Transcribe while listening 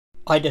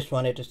I just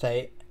wanted to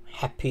say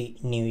Happy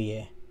New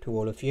Year to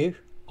all of you.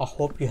 I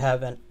hope you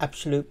have an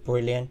absolute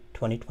brilliant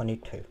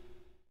 2022.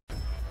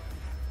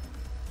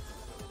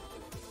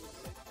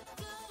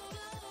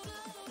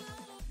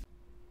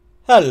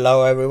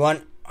 Hello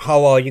everyone,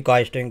 how are you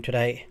guys doing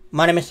today?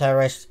 My name is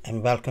Harris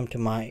and welcome to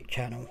my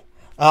channel.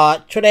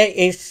 Today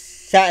is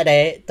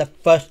Saturday the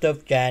 1st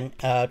of Jan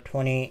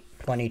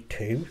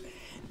 2022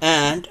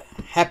 and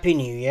Happy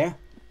New Year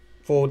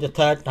for the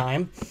third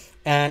time.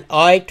 And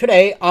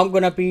today I'm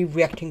gonna be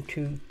reacting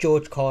to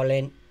George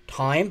Carlin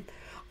Time.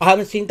 I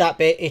haven't seen that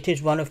bit. It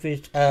is one of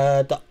his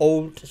the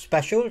old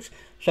specials,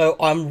 so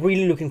I'm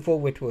really looking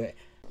forward to it.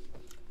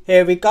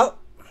 Here we go.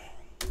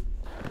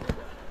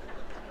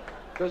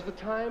 Does the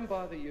time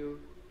bother you?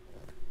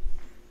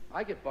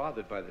 I get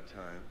bothered by the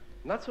time.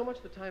 Not so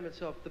much the time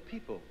itself, the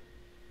people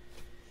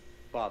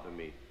bother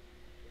me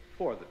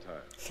for the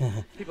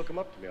time. People come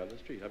up to me on the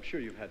street. I'm sure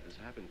you've had this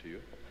happen to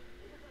you.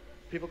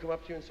 People come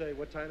up to you and say,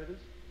 what time it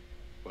is?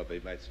 Well, they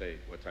might say,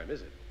 what time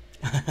is it?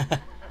 I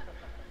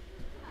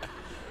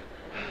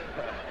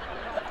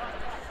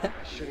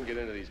shouldn't get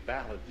into these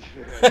ballads.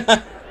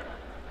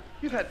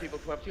 You've had people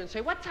come up to you and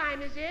say, what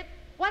time is it?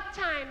 What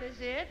time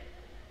is it?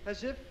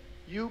 As if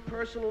you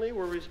personally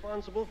were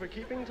responsible for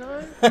keeping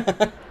time?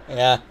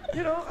 Yeah.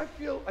 You know, I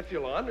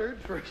feel honored,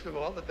 first of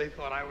all, that they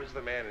thought I was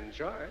the man in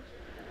charge.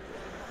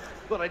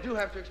 But I do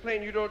have to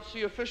explain, you don't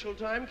see official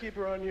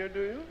timekeeper on here,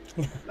 do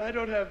you? I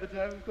don't have the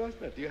time, of course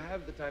not. Do you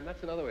have the time?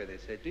 That's another way they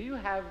say, do you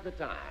have the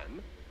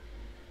time?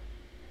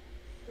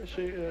 I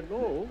say,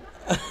 no.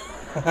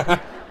 I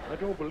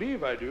don't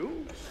believe I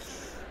do.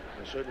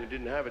 I certainly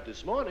didn't have it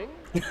this morning.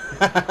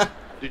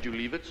 Did you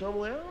leave it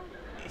somewhere?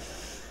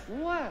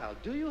 Well,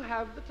 do you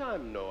have the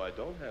time? No, I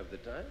don't have the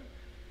time.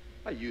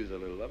 I use a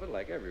little of it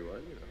like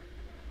everyone, you know.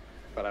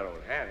 But I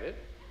don't have it.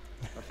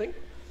 I think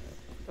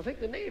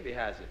the Navy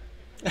has it.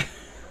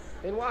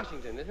 In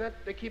Washington, isn't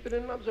that? They keep it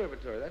in an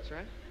observatory, that's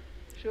right.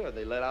 Sure,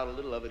 they let out a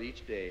little of it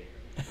each day.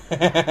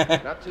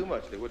 Not too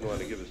much, they wouldn't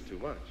want to give us too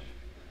much.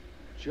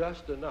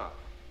 Just enough.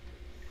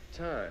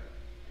 Time.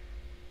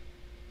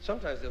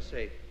 Sometimes they'll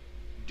say,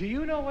 do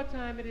you know what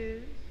time it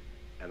is?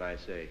 And I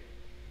say,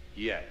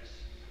 yes.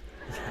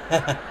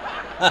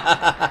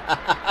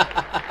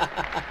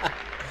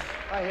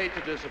 I hate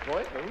to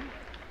disappoint them,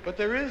 but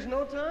there is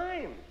no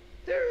time.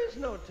 There is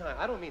no time.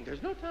 I don't mean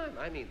there's no time.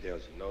 I mean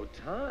there's no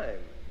time.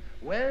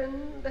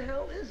 When the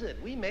hell is it?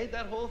 We made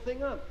that whole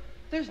thing up.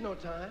 There's no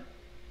time.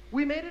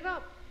 We made it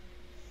up.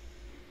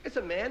 It's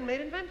a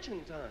man-made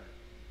invention, time.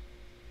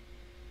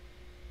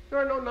 There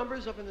are no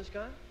numbers up in the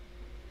sky.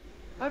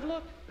 I've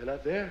looked. They're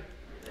not there.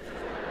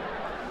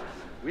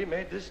 We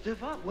made this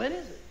stuff up. When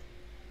is it?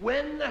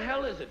 When the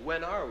hell is it?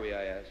 When are we,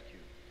 I ask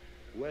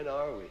you? When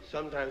are we?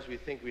 Sometimes we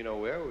think we know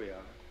where we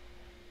are,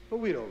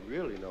 but we don't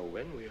really know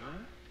when we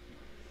are.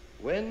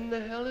 When the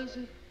hell is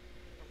it?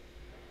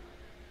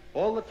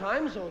 All the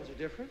time zones are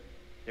different.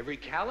 Every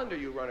calendar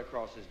you run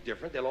across is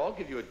different. They'll all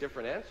give you a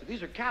different answer.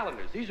 These are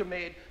calendars. These are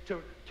made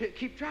to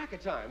keep track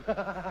of time.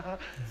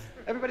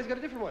 Everybody's got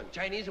a different one.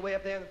 Chinese are way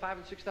up there in the 5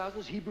 and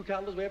 6,000s. Hebrew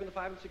calendars way up in the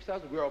 5 and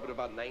 6,000s. We're up at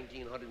about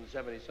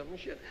 1970 something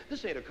shit.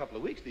 This ain't a couple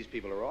of weeks these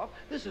people are off.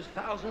 This is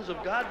thousands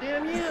of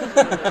goddamn years.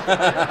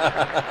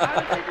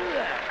 How did they do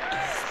that?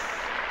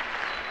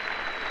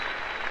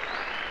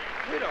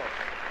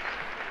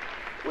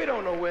 We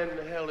don't know when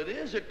the hell it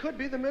is. It could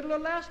be the middle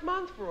of last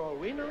month for all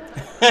we know.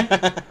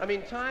 I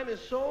mean, time is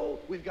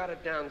we've got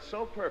it down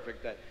so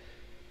perfect that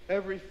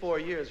every 4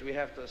 years we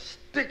have to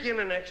stick in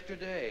an extra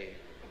day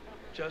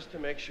just to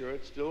make sure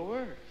it still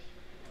works.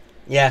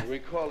 Yeah. We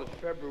call it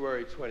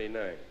February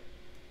 29th.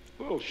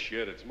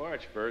 Bullshit, it's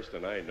March 1st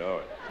and I know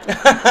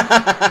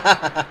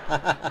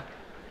it.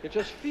 It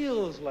just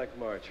feels like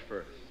March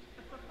 1st.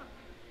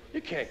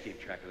 You can't keep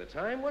track of the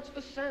time. What's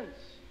the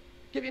sense?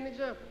 Give you an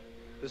example.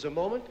 There's a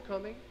moment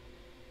coming.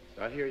 It's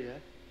not here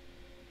yet.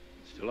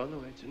 It's still on the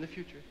way. It's in the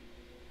future.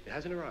 It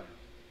hasn't arrived.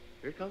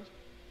 Here it comes.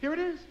 Here it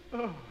is.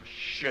 Oh,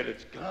 shit,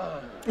 it's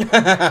gone.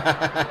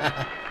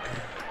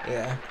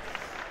 Yeah.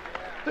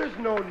 There's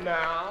no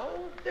now.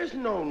 There's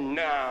no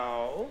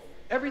now.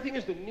 Everything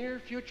is the near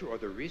future or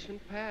the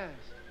recent past.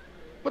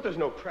 But there's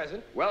no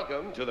present.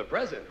 Welcome to the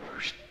present.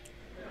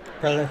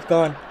 Present's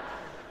gone.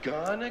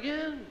 Gone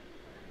again.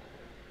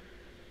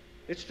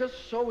 It's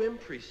just so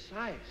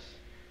imprecise.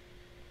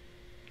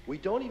 We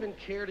don't even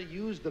care to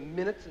use the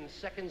minutes and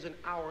seconds and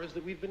hours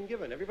that we've been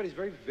given. Everybody's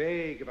very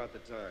vague about the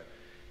time.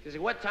 They say,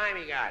 what time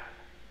you got?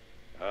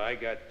 I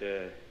got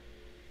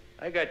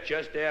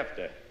just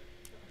after.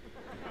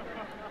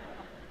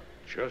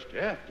 Just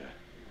after?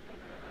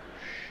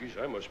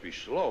 Jeez, I must be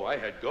slow. I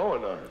had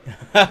going on.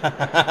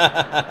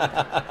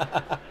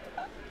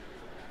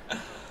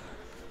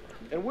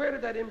 And where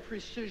did that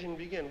imprecision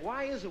begin?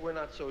 Why is it we're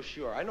not so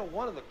sure? I know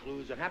one of the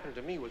clues that happened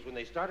to me was when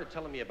they started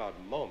telling me about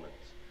moments.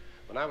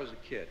 When I was a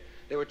kid,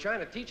 they were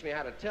trying to teach me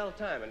how to tell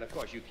time, and of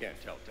course you can't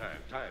tell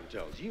time. Time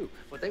tells you.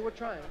 But they were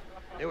trying.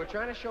 They were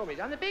trying to show me.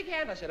 On the big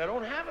hand, I said, I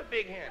don't have a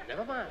big hand.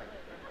 Never mind.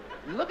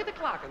 Look at the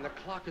clock, and the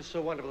clock is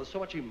so wonderful. There's so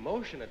much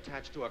emotion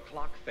attached to a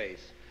clock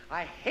face.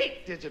 I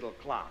hate digital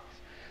clocks.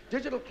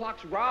 Digital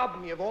clocks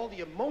rob me of all the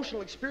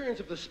emotional experience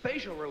of the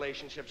spatial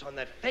relationships on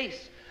that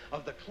face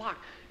of the clock.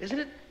 Isn't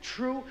it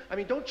true? I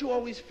mean, don't you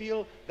always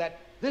feel that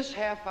this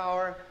half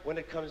hour, when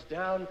it comes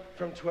down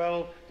from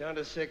 12 down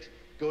to 6,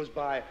 goes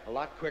by a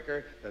lot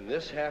quicker than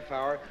this half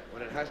hour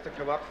when it has to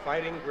come up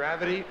fighting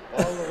gravity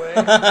all the way? You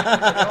know,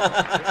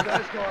 it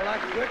does go a lot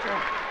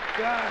quicker.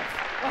 God.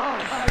 Oh,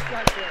 I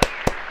got you.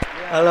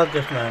 Yeah. I love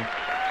this man.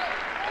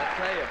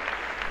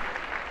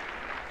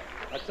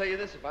 I'll tell you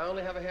this, if I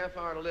only have a half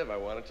hour to live, I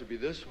want it to be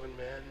this one,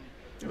 man.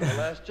 It will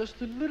last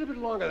just a little bit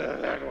longer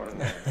than that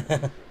one.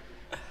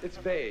 It's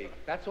vague.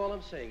 That's all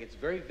I'm saying. It's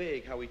very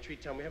vague how we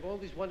treat time. We have all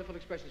these wonderful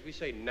expressions. We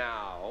say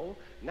now.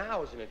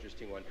 Now is an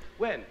interesting one.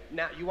 When?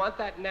 Now. You want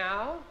that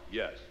now?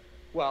 Yes.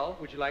 Well,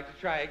 would you like to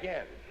try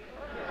again?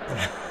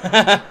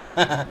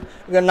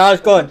 Now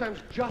it's gone.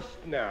 Sometimes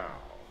just now.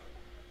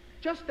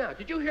 Just now.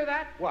 Did you hear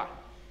that? What?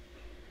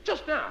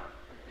 Just now.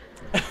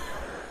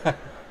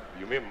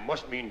 You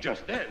must mean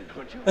just then,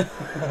 don't you?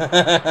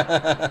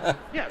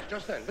 Yes,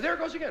 just then. But there it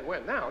goes again.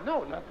 When? Now?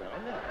 No, not now.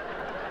 No.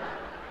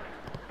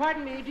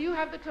 Pardon me, do you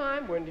have the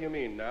time? When do you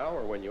mean, now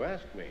or when you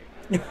ask me?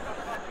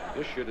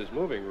 This shit is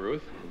moving,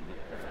 Ruth.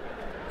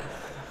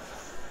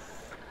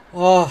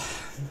 Oh.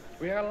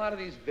 We have a lot of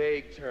these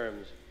vague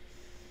terms.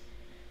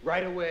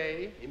 Right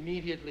away,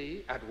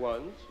 immediately, at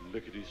once,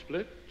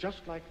 lickety-split,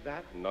 just like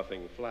that,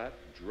 nothing flat,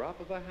 drop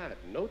of a hat,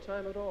 no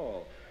time at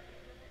all.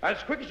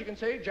 As quick as you can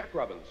say, Jack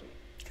Robinson.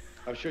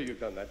 I'm sure you've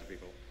done that to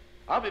people.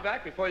 I'll be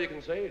back before you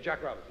can say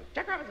Jack Robinson.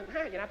 Jack Robinson,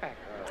 huh? You're not back.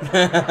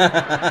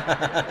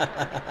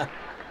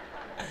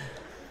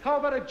 How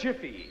about a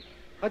jiffy?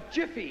 A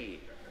jiffy.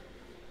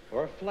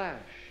 Or a flash.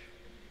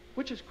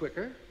 Which is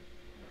quicker?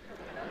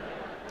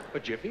 A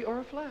jiffy or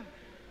a flash?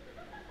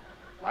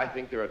 I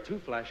think there are 2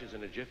 flashes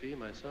in a jiffy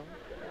myself.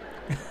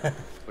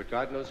 But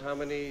God knows how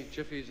many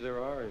jiffies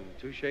there are in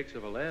 2 shakes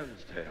of a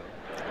lamb's tail.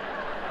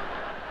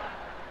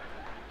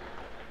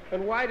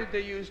 And why did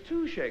they use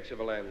 2 shakes of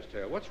a lamb's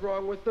tail? What's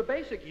wrong with the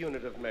basic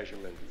unit of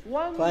measurement?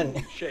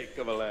 1 shake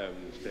of a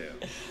lamb's tail.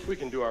 We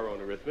can do our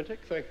own arithmetic,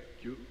 thank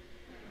you.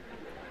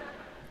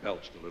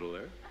 Belched a little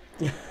there.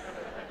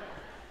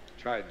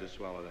 Tried to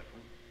swallow that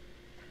one.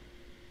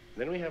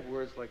 Then we have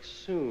words like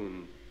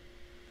soon.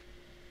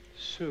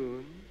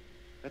 Soon.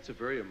 That's a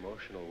very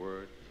emotional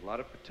word. There's a lot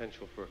of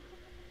potential for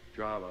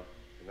drama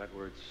in that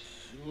word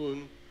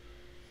soon.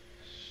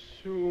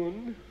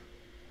 Soon.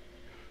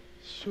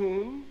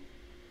 Soon.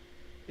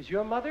 Is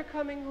your mother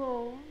coming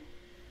home?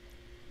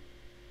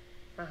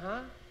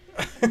 Uh-huh.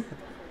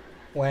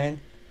 When?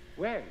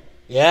 When?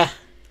 Yeah.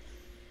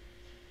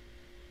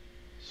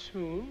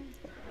 Soon.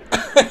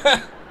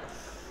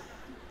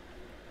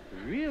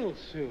 Real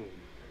soon.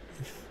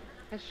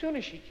 As soon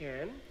as she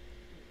can.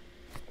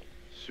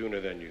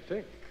 Sooner than you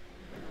think.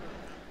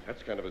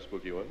 That's kind of a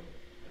spooky one.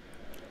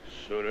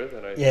 Sooner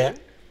than I think.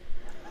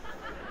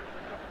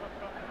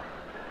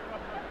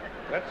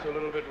 That's a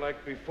little bit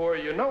like before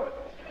you know it.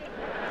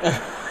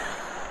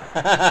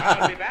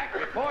 I'll be back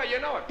before you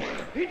know it.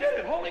 He did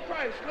it. Holy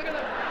Christ. Look at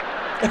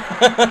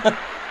that.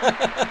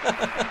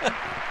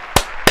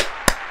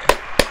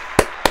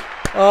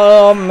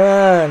 Oh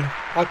man,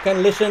 I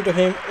can listen to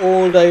him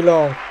all day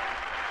long.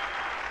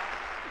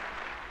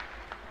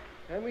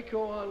 And we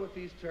go on with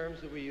these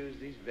terms that we use,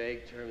 these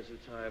vague terms of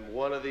time.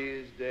 One of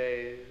these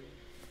days,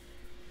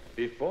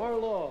 before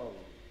long,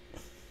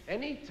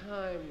 any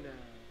time now.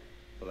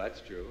 Well,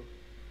 that's true.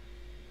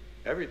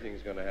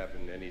 Everything's going to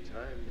happen any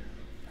time now.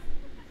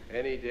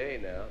 Any day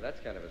now.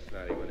 That's kind of a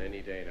snotty one,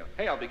 any day now.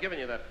 Hey, I'll be giving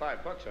you that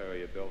 $5 I owe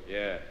you, Bill.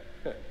 Yeah,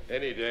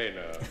 any day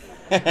now.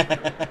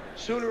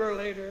 Sooner or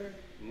later,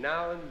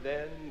 now and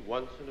then,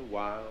 once in a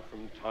while,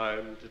 from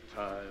time to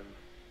time,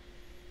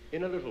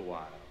 in a little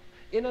while.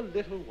 In a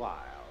little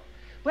while.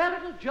 Well,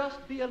 it'll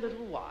just be a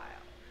little while.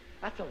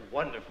 That's a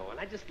wonderful one.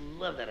 I just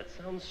love that. It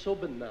sounds so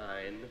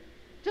benign.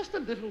 Just a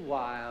little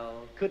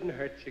while. Couldn't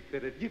hurt you,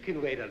 could it? You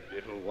can wait a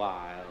little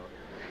while.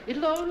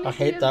 It'll only I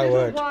hate be a that little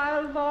word.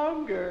 while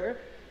longer.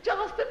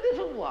 Just a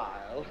little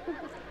while.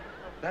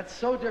 That's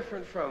so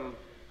different from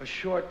a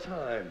short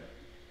time.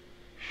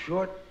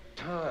 Short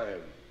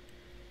time.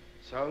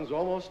 Sounds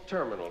almost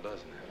terminal,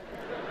 doesn't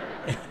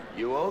it?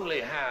 You only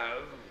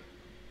have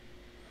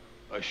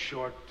a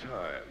short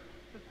time.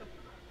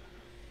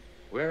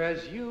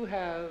 Whereas you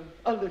have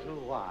a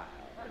little while.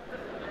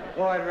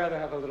 Oh, I'd rather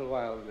have a little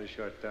while than a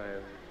short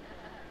time.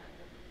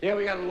 Yeah,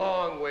 we got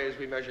long ways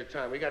we measure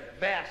time. We got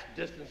vast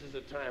distances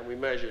of time we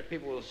measure.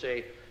 People will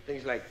say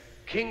things like,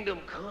 kingdom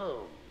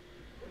come.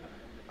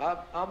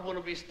 I'm going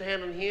to be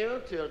standing here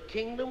till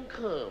kingdom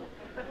come.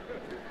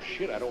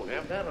 Shit, I don't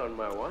have that on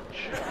my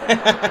watch.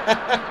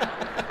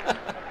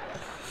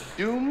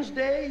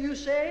 Doomsday, you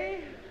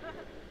say?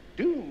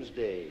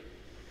 Doomsday.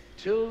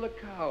 Till the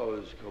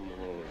cows come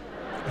home.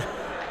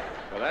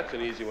 Well, that's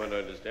an easy one to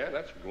understand.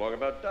 That's long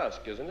about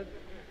dusk, isn't it?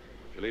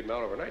 If you leave them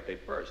out overnight, they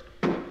burst.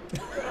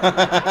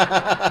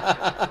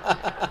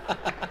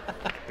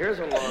 Here's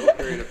a long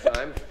period of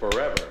time,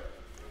 forever.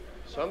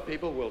 Some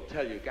people will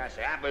tell you, guys,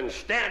 say, I've been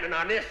standing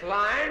on this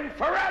line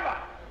forever.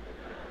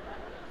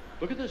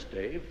 Look at this,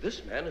 Dave.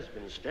 This man has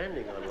been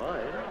standing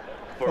online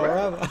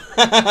Forever.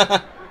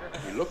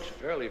 He looks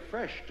fairly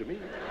fresh to me.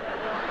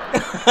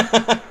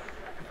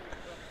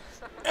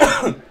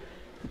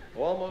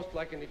 Almost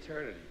like an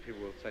eternity,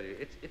 people will tell you.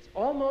 It's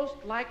almost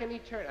like an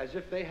eternity, as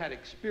if they had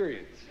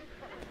experience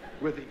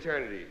with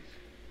eternities.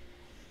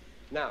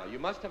 Now, you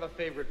must have a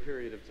favorite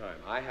period of time.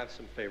 I have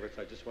some favorites.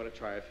 I just want to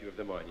try a few of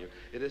them on you.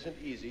 It isn't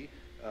easy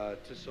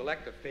to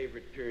select a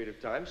favorite period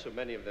of time, so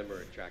many of them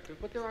are attractive,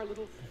 but there are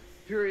little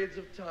periods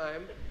of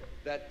time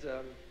that,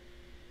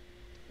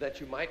 that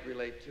you might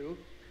relate to.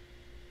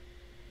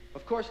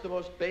 Of course, the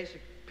most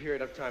basic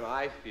period of time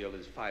I feel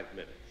is 5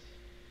 minutes.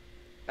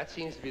 That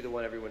seems to be the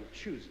one everyone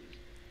chooses.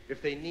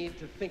 If they need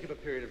to think of a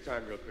period of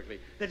time real quickly,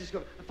 they just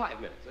go,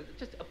 5 minutes,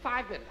 just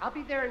 5 minutes. I'll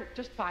be there in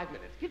just 5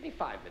 minutes. Give me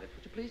 5 minutes,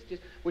 would you please?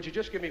 Would you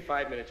just give me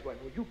 5 minutes? What,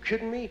 were you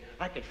kidding me?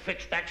 I could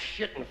fix that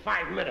shit in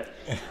 5 minutes.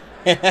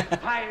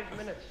 5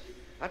 minutes.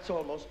 That's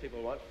all most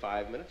people want,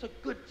 5 minutes. A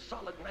good,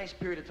 solid, nice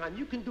period of time.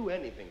 You can do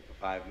anything for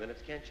 5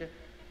 minutes, can't you?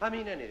 I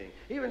mean anything.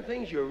 Even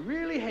things you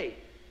really hate.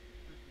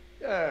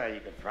 You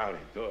can probably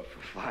do it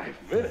for 5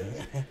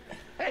 minutes.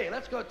 Hey,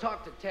 let's go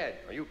talk to Ted.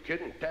 Are you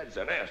kidding? Ted's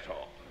an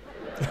asshole.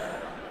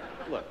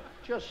 Look,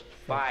 just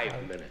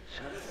 5 minutes,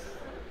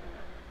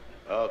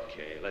 huh?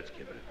 Okay, let's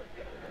give it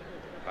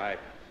 5.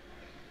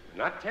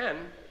 Not 10.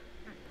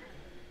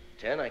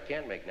 10 I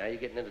can't make. Now you're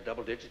getting into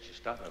double digits. You're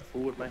starting to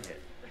fool with my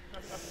head.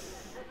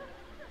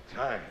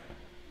 Time.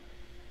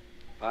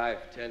 5,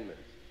 10 minutes.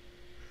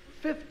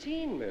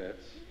 15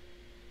 minutes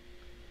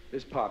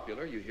is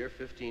popular. You hear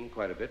 15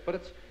 quite a bit, but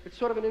it's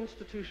sort of an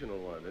institutional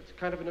one. It's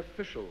kind of an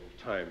official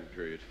time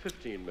period.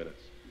 15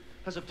 minutes.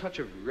 Has a touch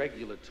of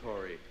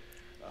regulatory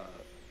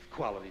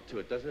quality to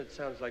it, doesn't it?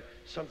 Sounds like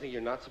something you're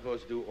not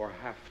supposed to do or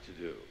have to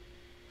do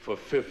for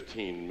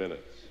 15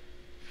 minutes.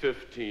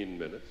 15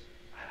 minutes.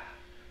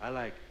 I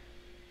like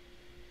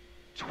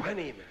 20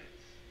 minutes.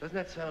 Doesn't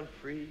that sound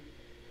free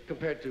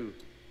compared to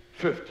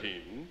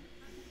 15?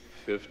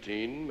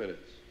 15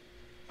 minutes.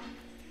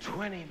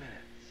 20 minutes.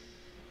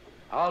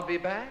 I'll be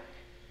back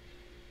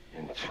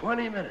in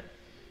 20 minutes.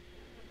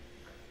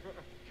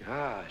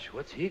 Gosh,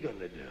 what's he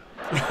gonna do?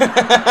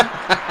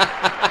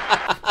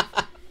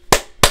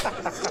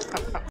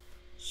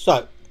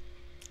 So,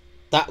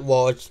 that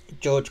was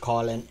George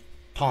Carlin,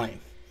 Time.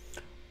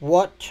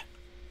 What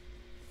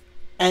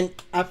an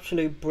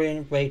absolute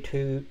brilliant way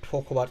to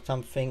talk about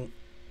something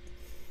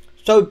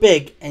so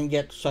big and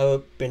yet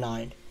so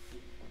benign.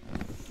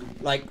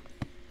 Like,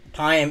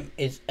 time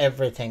is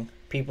everything.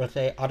 People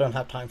say, I don't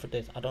have time for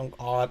this.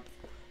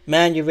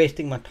 Man, you're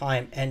wasting my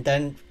time. And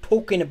then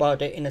talking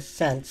about it in a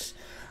sense,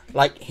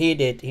 like he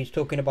did. He's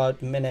talking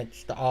about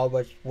minutes, the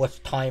hours,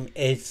 what time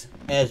is,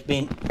 has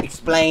been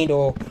explained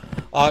or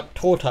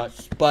taught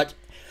us. But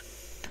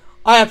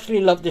I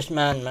absolutely love this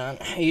man.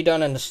 You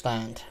don't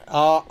understand.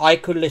 I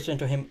could listen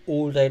to him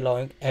all day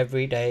long,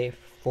 every day,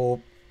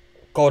 for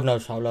God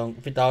knows how long,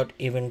 without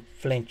even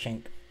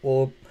flinching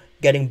or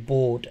getting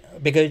bored,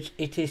 because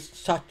it is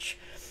such,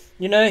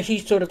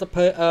 he's sort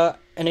of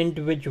an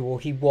individual.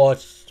 He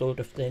was sort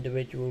of the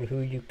individual who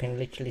you can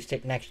literally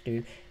sit next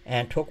to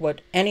and talk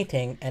about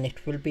anything, and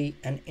it will be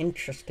an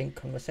interesting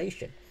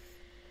conversation.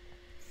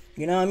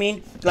 You know what I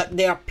mean? Like,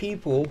 there are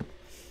people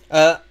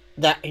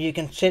that you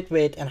can sit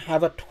with and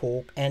have a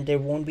talk, and there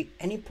won't be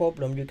any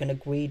problem. You can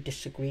agree,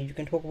 disagree. You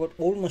can talk about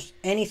almost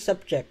any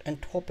subject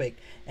and topic,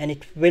 and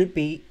it will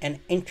be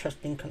an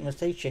interesting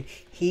conversation.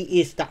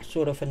 He is that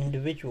sort of an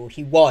individual.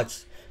 He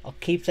was. I'll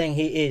keep saying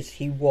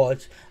he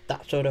was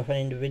that sort of an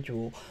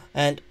individual,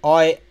 and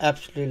I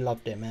absolutely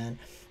loved it, man.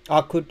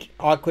 I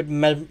could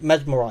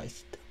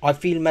mesmerized. I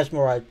feel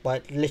mesmerized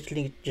by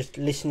literally just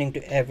listening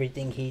to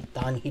everything he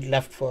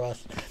left for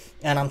us,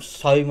 and I'm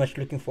so much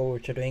looking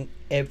forward to doing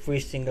every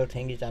single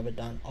thing he's ever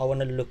done. I want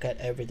to look at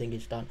everything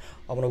he's done.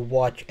 I want to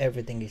watch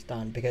everything he's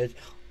done, because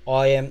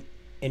I am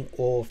in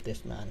awe of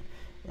this man.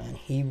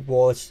 He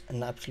was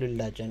an absolute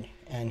legend,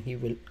 and he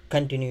will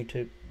continue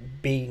to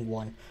be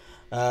one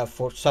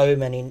for so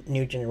many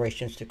new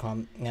generations to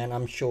come, and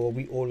I'm sure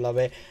we all love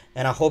it,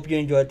 and I hope you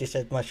enjoyed this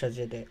as much as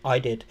I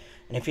did.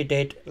 And if you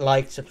did,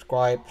 like,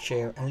 subscribe,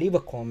 share, and leave a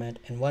comment.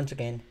 And once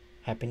again,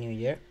 Happy New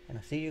Year, and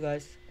I'll see you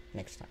guys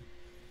next time.